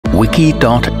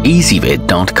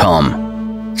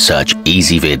wiki.ezvid.com. Search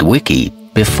Ezvid Wiki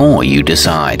before you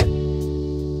decide.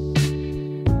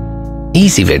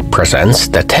 Ezvid presents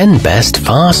the 10 best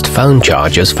fast phone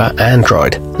chargers for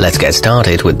Android. Let's get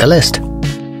started with the list.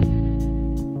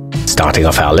 Starting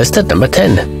off our list at number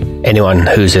 10. Anyone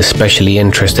who's especially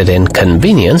interested in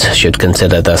convenience should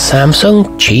consider the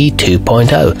Samsung Qi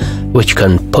 2.0, which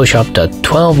can push up to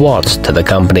 12 watts to the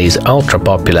company's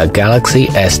ultra-popular Galaxy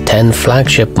S10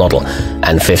 flagship model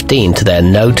and 15 to their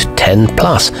Note 10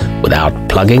 Plus without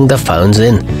plugging the phones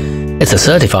in. It's a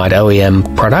certified OEM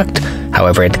product,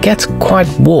 however it gets quite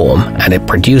warm and it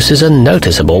produces a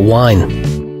noticeable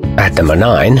whine. At number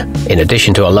 9, in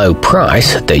addition to a low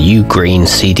price, the ugreen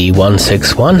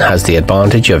CD161 has the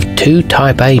advantage of 2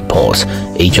 Type A ports,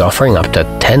 each offering up to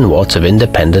 10 watts of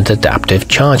independent adaptive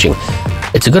charging.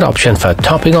 It's a good option for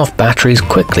topping off batteries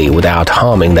quickly without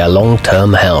harming their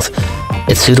long-term health.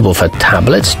 It's suitable for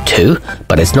tablets too,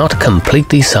 but it's not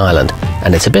completely silent,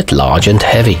 and it's a bit large and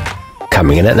heavy.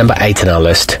 Coming in at number 8 on our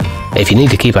list. If you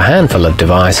need to keep a handful of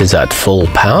devices at full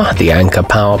power, the Anker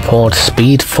powerport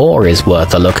Speed 4 is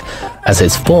worth a look, as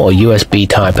its 4 USB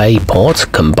Type A ports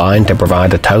combine to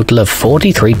provide a total of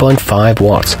 43.5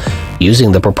 watts,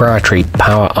 using the proprietary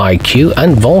Power IQ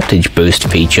and voltage boost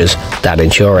features that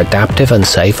ensure adaptive and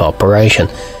safe operation.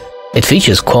 It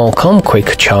features Qualcomm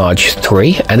Quick Charge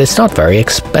 3 and it's not very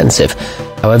expensive,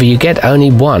 however you get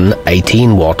only one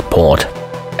 18-watt port.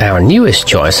 Our newest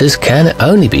choices can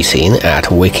only be seen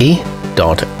at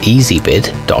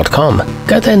wiki.ezvid.com.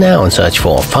 Go there now and search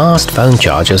for fast phone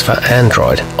chargers for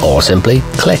Android, or simply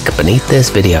click beneath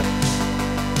this video.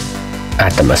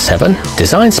 At number 7,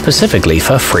 designed specifically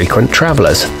for frequent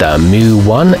travelers, the Mu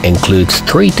 1 includes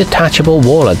 3 detachable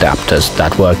wall adapters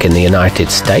that work in the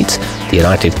United States, the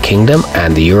United Kingdom,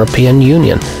 and the European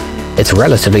Union. Its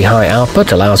relatively high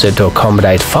output allows it to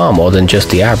accommodate far more than just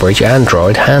the average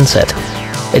Android handset.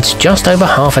 It's just over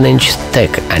half an inch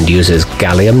thick and uses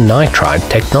gallium nitride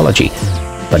technology,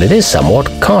 but it is somewhat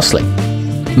costly.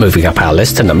 Moving up our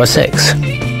list to number 6.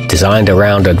 Designed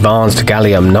around advanced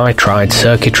gallium nitride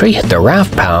circuitry, the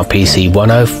ravpower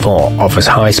PC104 offers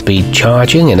high-speed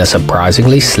charging in a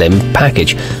surprisingly slim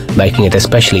package, making it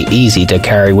especially easy to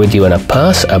carry with you in a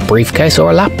purse, a briefcase,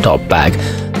 or a laptop bag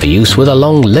for use with a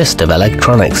long list of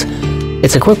electronics.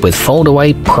 It's equipped with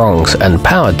fold-away prongs and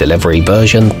power delivery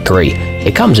version 3.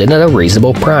 It comes in at a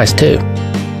reasonable price too.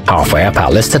 Halfway up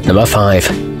our list at number 5.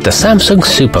 The Samsung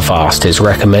Superfast is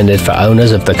recommended for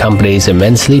owners of the company's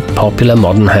immensely popular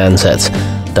modern handsets.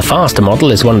 The faster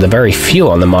model is one of the very few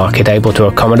on the market able to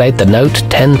accommodate the Note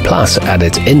 10 Plus at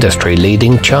its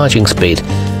industry-leading charging speed.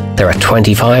 There are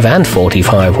 25 and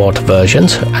 45 watt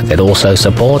versions, and it also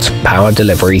supports Power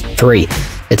Delivery 3.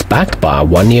 It's backed by a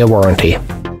 1-year warranty.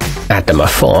 At number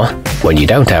 4, when you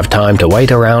don't have time to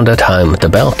wait around at home, the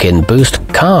Belkin Boost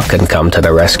car can come to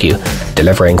the rescue,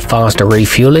 delivering faster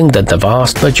refueling than the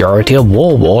vast majority of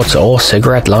wall warts or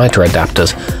cigarette lighter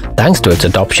adapters, thanks to its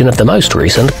adoption of the most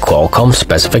recent Qualcomm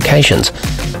specifications.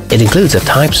 It includes a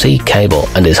Type-C cable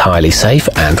and is highly safe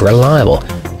and reliable.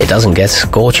 It doesn't get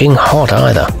scorching hot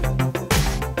either.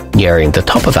 Nearing the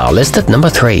top of our list at number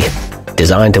 3.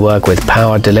 Designed to work with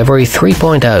Power Delivery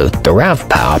 3.0, the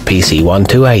ravpower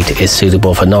PC128 is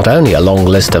suitable for not only a long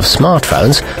list of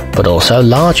smartphones, but also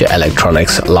larger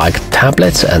electronics like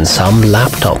tablets and some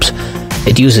laptops.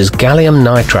 It uses gallium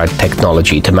nitride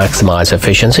technology to maximize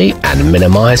efficiency and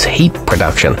minimize heat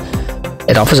production.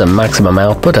 It offers a maximum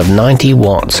output of 90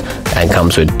 watts and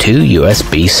comes with 2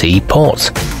 USB-C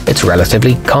ports. It's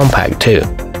relatively compact too.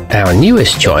 Our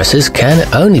newest choices can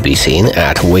only be seen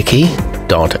at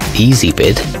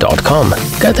wiki.ezvid.com.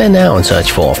 Go there now and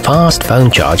search for fast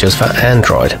phone chargers for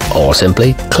Android, or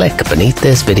simply click beneath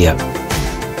this video.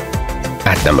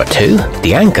 At number 2,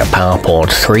 the Anker PowerPort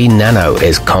 3 Nano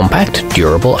is compact,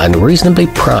 durable, and reasonably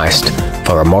priced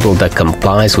for a model that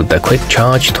complies with the Quick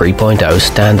Charge 3.0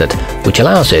 standard, which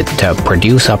allows it to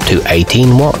produce up to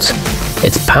 18 watts.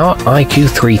 Its Power IQ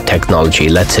 3 technology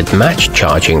lets it match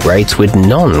charging rates with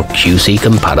non-QC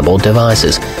compatible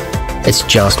devices. It's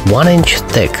just 1 inch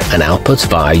thick and outputs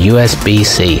via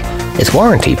USB-C. Its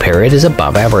warranty period is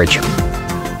above average.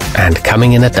 And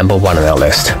coming in at number 1 on our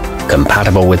list.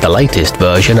 Compatible with the latest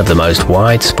version of the most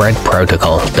widespread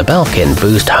protocol, the Belkin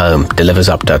Boost Home delivers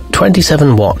up to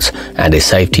 27 watts and is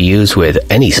safe to use with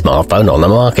any smartphone on the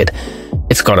market.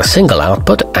 It's got a single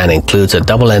output and includes a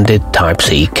double-ended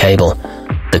Type-C cable.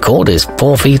 The cord is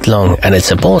 4 feet long and it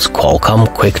supports Qualcomm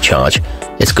Quick Charge.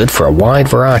 It's good for a wide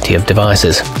variety of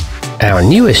devices. Our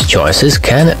newest choices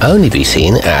can only be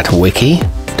seen at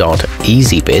wiki.ezvid.com.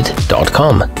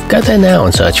 www.ezvid.com. Go there now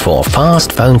and search for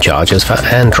fast phone chargers for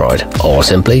Android, or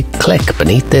simply click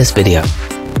beneath this video.